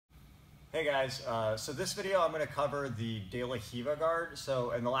Hey guys, so this video I'm going to cover the De La Riva guard.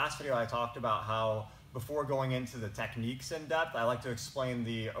 So in the last video I talked about how before going into the techniques in depth, I like to explain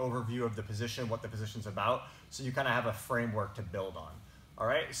the overview of the position, what the position's about, so you kind of have a framework to build on. All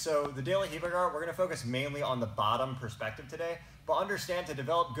right, so the De La Riva guard, we're going to focus mainly on the bottom perspective today, but understand to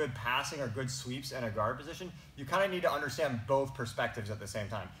develop good passing or good sweeps in a guard position, you kind of need to understand both perspectives at the same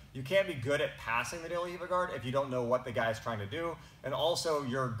time. You can't be good at passing the De La Riva guard if you don't know what the guy is trying to do, and also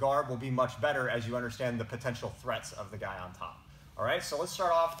your guard will be much better as you understand the potential threats of the guy on top. All right, so let's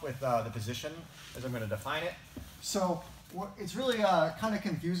start off with the position as I'm going to define it. So it's really kind of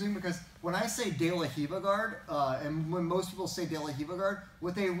confusing because when I say De La Riva guard, and when most people say De La Riva guard,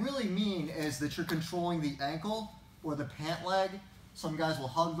 what they really mean is that you're controlling the ankle or the pant leg. Some guys will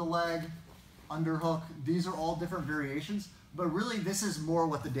hug the leg, underhook. These are all different variations, but really this is more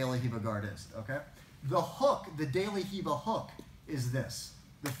what the De La Riva guard is, okay? The hook, the De La Riva hook, is this.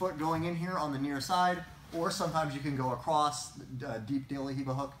 The foot going in here on the near side, or sometimes you can go across, deep De La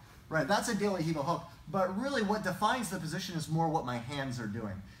Riva hook. Right, that's a De La Riva hook, but really what defines the position is more what my hands are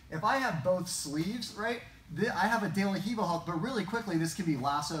doing. If I have both sleeves, right, I have a De La Riva hook, but really quickly this can be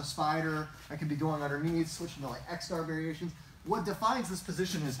lasso, spider, I can be going underneath, switching to like X-star variations. What defines this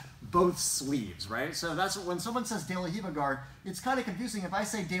position is both sleeves, right? So that's when someone says De La Riva guard, it's kind of confusing. If I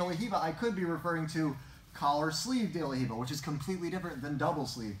say De La Riva, I could be referring to collar sleeve De La Riva, which is completely different than double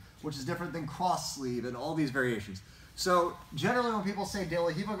sleeve, which is different than cross sleeve and all these variations. So generally when people say De La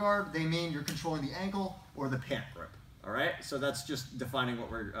Riva guard, they mean you're controlling the ankle or the pant grip, all right? So that's just defining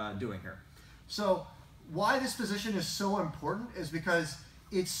what we're doing here. So why this position is so important is because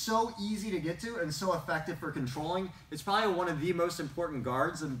it's so easy to get to and so effective for controlling. It's probably one of the most important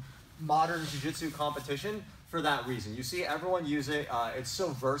guards in modern jiu-jitsu competition for that reason. You see everyone use it. It's so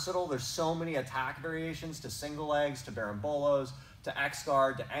versatile. There's so many attack variations to single legs, to barambolos, to X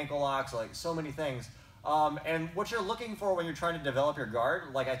guard, to ankle locks, like so many things. And what you're looking for when you're trying to develop your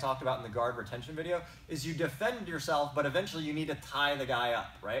guard, like I talked about in the guard retention video, is you defend yourself, but eventually you need to tie the guy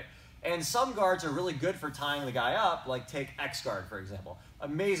up, right? And some guards are really good for tying the guy up, like take X guard, for example.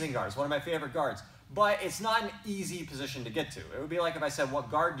 Amazing guards, one of my favorite guards. But it's not an easy position to get to. It would be like if I said, what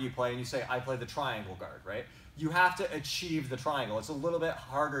guard do you play? And you say, I play the triangle guard, right? You have to achieve the triangle. It's a little bit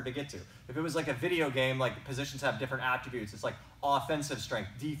harder to get to. If it was like a video game, like positions have different attributes. It's like offensive strength,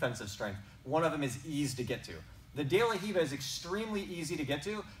 defensive strength. One of them is ease to get to. The De La Riva is extremely easy to get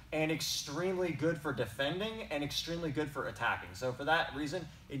to and extremely good for defending and extremely good for attacking. So for that reason,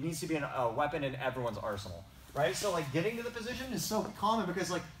 it needs to be a weapon in everyone's arsenal, right? So like getting to the position is so common because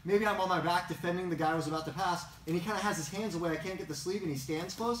like maybe I'm on my back defending the guy who's about to pass and he kind of has his hands away, I can't get the sleeve and he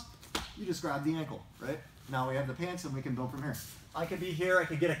stands close. You just grab the ankle, right? Now we have the pants and we can build from here. I could be here, I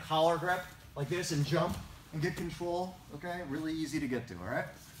could get a collar grip like this and jump and get control, okay? Really easy to get to, all right?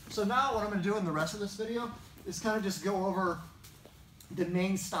 So now what I'm gonna do in the rest of this video is kind of just go over the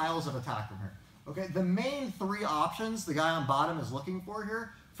main styles of attack from here. Okay, the main three options the guy on bottom is looking for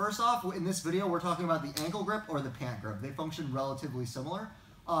here. First off, in this video, we're talking about the ankle grip or the pant grip. They function relatively similar.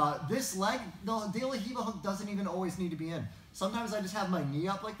 This leg, the De La Riva hook doesn't even always need to be in. Sometimes I just have my knee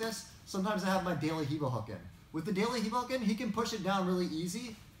up like this. Sometimes I have my De La Riva hook in. With the De La Riva hook in, he can push it down really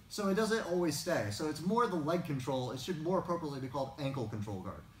easy, so it doesn't always stay. So it's more the leg control. It should more appropriately be called ankle control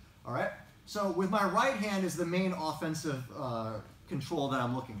guard. All right? So with my right hand is the main offensive control that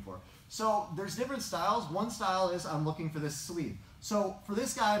I'm looking for. So there's different styles. One style is I'm looking for this sleeve. So for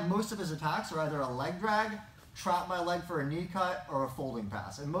this guy, most of his attacks are either a leg drag, trap my leg for a knee cut, or a folding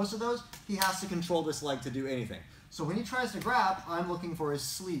pass. And most of those, he has to control this leg to do anything. So when he tries to grab, I'm looking for his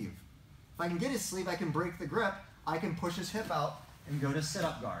sleeve. If I can get his sleeve, I can break the grip. I can push his hip out and go to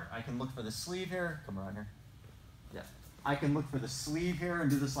sit-up guard. I can look for the sleeve here. Come around here. Yeah. I can look for the sleeve here and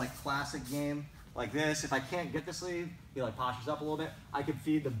do this like classic game like this. If I can't get the sleeve, he like postures up a little bit. I could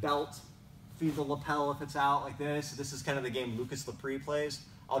feed the belt, feed the lapel if it's out like this. This is kind of the game Lucas Lepre plays.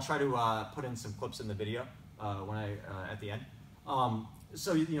 I'll try to put in some clips in the video when at the end.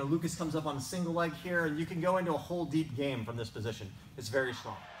 So you know, Lucas comes up on a single leg here, and you can go into a whole deep game from this position. It's very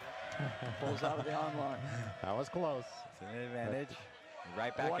strong. Pulls out of the armbar. That was close. It's an advantage.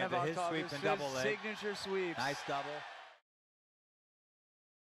 Right back into his sweep and double leg. Signature sweeps. Nice double.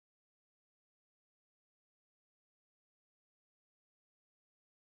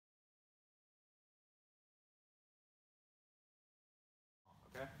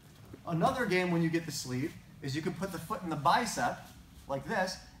 Okay. Another game when you get the sleeve is you can put the foot in the bicep like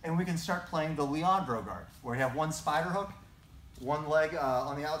this, and we can start playing the Leandro guard, where you have one spider hook, one leg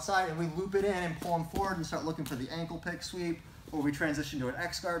on the outside, and we loop it in and pull them forward and start looking for the ankle pick sweep, or we transition to an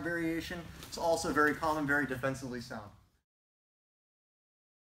X guard variation. It's also very common, very defensively sound.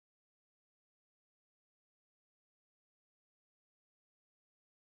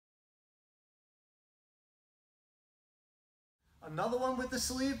 Another one with the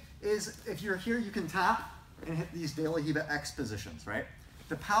sleeve is if you're here, you can tap and hit these De La Riva X positions, right?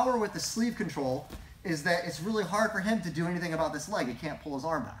 The power with the sleeve control is that it's really hard for him to do anything about this leg. He can't pull his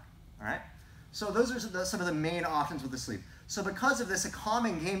arm back, all right? So those are some of the main options with the sleeve. So because of this, a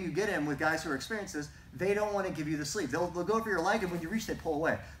common game you get in with guys who are experienced is they don't want to give you the sleeve. They'll go for your leg, and when you reach, they pull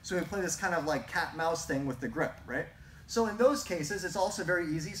away. So we play this kind of like cat-mouse thing with the grip, right? So in those cases, it's also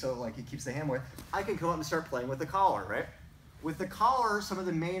very easy. So like he keeps the hand away. I can come up and start playing with the collar, right? With the collar, some of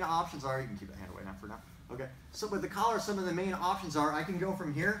the main options are, you can keep the hand away now for now. Okay, so with the collar, some of the main options are I can go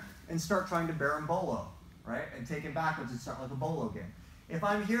from here and start trying to berimbolo, right? And take him backwards and start like a bolo game. If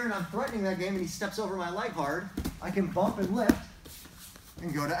I'm here and I'm threatening that game and he steps over my leg hard, I can bump and lift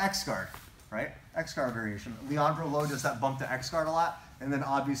and go to X guard, right? X guard variation. Leandro Lo does that bump to X guard a lot. And then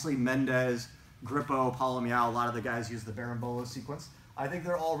obviously Mendez, Grippo, Palomiao, a lot of the guys use the berimbolo sequence. I think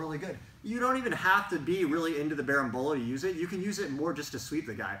they're all really good. You don't even have to be really into the berimbolo to use it. You can use it more just to sweep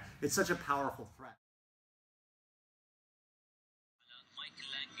the guy. It's such a powerful threat.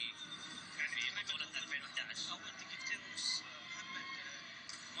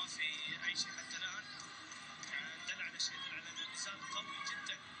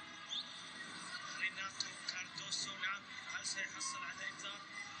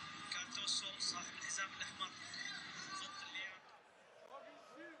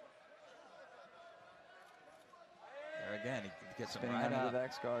 There again, he gets spinning right under up. the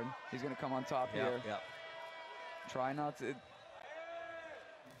X guard. He's going to come on top here. Yep. Try not to.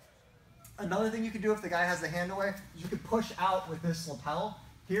 Another thing you can do if the guy has the hand away, you can push out with this lapel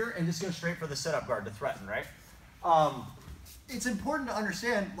here and just go straight for the sit-up guard to threaten, right? It's important to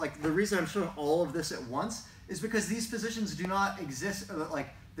understand, like, the reason I'm showing all of this at once is because these positions do not exist, like,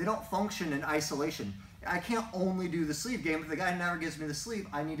 they don't function in isolation. I can't only do the sleeve game. If the guy never gives me the sleeve,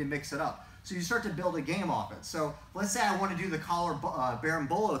 I need to mix it up. So you start to build a game off it. So let's say I want to do the collar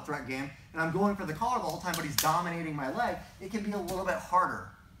berimbolo threat game, and I'm going for the collar the whole time, but he's dominating my leg. It can be a little bit harder,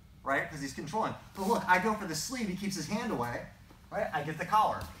 right? Because he's controlling. But look, I go for the sleeve, he keeps his hand away, right? I get the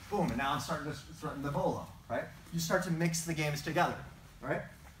collar, boom, and now I'm starting to threaten the bolo, right? You start to mix the games together, right?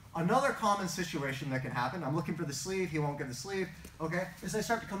 Another common situation that can happen, I'm looking for the sleeve, he won't get the sleeve, okay, is I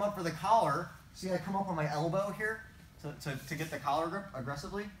start to come up for the collar. See, I come up on my elbow here to get the collar grip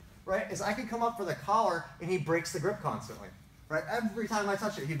aggressively, right? Is I can come up for the collar and he breaks the grip constantly, right? Every time I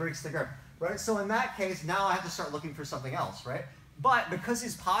touch it, he breaks the grip, right? So in that case, now I have to start looking for something else, right? But because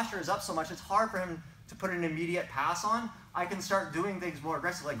his posture is up so much, it's hard for him to put an immediate pass on. I can start doing things more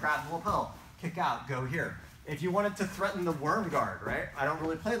aggressive, like grab the lapel, kick out, go here. If you wanted to threaten the worm guard, right? I don't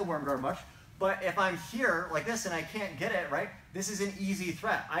really play the worm guard much, but if I'm here like this and I can't get it, right? This is an easy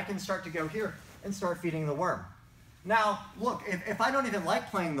threat. I can start to go here and start feeding the worm. Now, look, if I don't even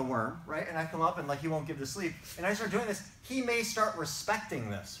like playing the worm, right? And I come up and like he won't give the sleeve, and I start doing this, he may start respecting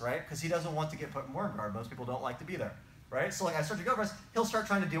this, right? Because he doesn't want to get put in worm guard. Most people don't like to be there, right? So like I start to go for this, he'll start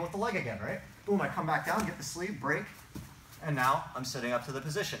trying to deal with the leg again, right? Boom, I come back down, get the sleeve, break, and now I'm sitting up to the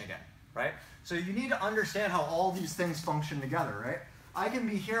position again, right? So you need to understand how all these things function together, right? I can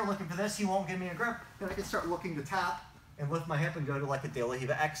be here looking for this, he won't give me a grip, then I can start looking to tap and lift my hip and go to like a De La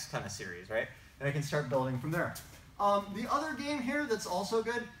Riva X kind of series, right? And I can start building from there. The other game here that's also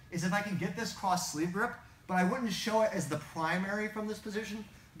good is if I can get this cross sleeve grip, but I wouldn't show it as the primary from this position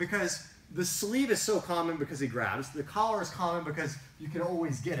because the sleeve is so common because he grabs. The collar is common because you can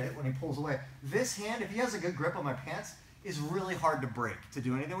always get it when he pulls away. This hand, if he has a good grip on my pants, is really hard to break, to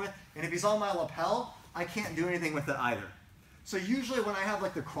do anything with. And if he's on my lapel, I can't do anything with it either. So usually when I have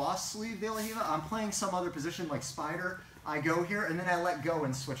like the cross sleeve De La Riva, I'm playing some other position like spider. I go here and then I let go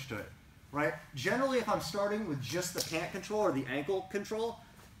and switch to it, right? Generally, if I'm starting with just the pant control or the ankle control,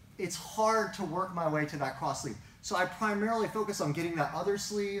 it's hard to work my way to that cross sleeve. So I primarily focus on getting that other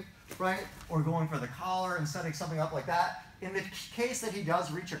sleeve, right? Or going for the collar and setting something up like that. In the case that he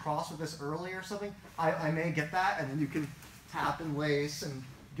does reach across with this early or something, I may get that, and then you can tap and lace and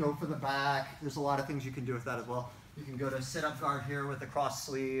go for the back. There's a lot of things you can do with that as well. You can go to sit-up guard here with the cross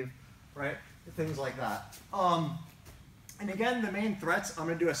sleeve, right? Things like that. And again, the main threats, I'm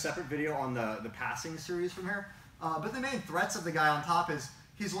going to do a separate video on the passing series from here. But the main threats of the guy on top is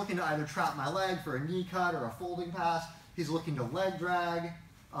he's looking to either trap my leg for a knee cut or a folding pass. He's looking to leg drag.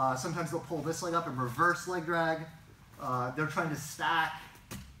 Sometimes they'll pull this leg up and reverse leg drag. They're trying to stack,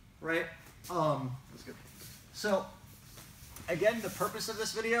 right? That's good. So again, the purpose of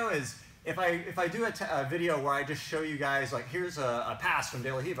this video is if I do a video where I just show you guys like here's a pass from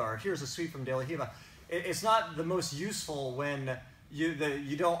De La Riva or here's a sweep from De La Riva, it's not the most useful when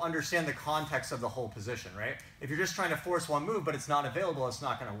you don't understand the context of the whole position, right? If you're just trying to force one move but it's not available, it's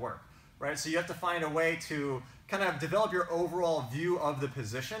not going to work. right? So you have to find a way to kind of develop your overall view of the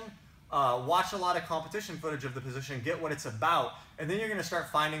position, watch a lot of competition footage of the position, get what it's about, and then you're going to start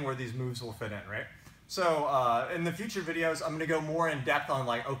finding where these moves will fit in, right? So in the future videos, I'm going to go more in depth on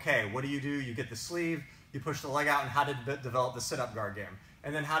like, okay, what do? You get the sleeve, you push the leg out, and how to develop the sit-up guard game,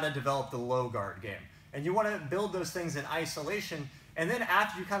 and then how to develop the low guard game. And you want to build those things in isolation, and then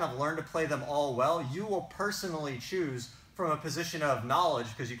after you kind of learn to play them all well, you will personally choose from a position of knowledge,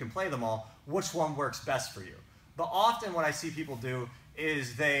 because you can play them all, which one works best for you. But often what I see people do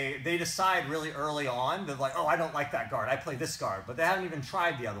is they decide really early on that like, oh, I don't like that guard, I play this guard, but they haven't even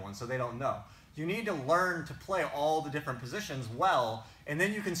tried the other one, so they don't know. You need to learn to play all the different positions well, and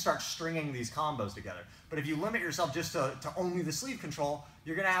then you can start stringing these combos together. But if you limit yourself just to only the sleeve control,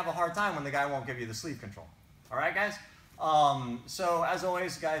 you're going to have a hard time when the guy won't give you the sleeve control. All right, guys? So as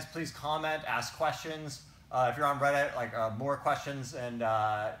always, guys, please comment, ask questions. If you're on Reddit, like more questions. And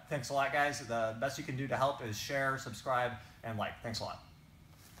thanks a lot, guys. The best you can do to help is share, subscribe, and like. Thanks a lot.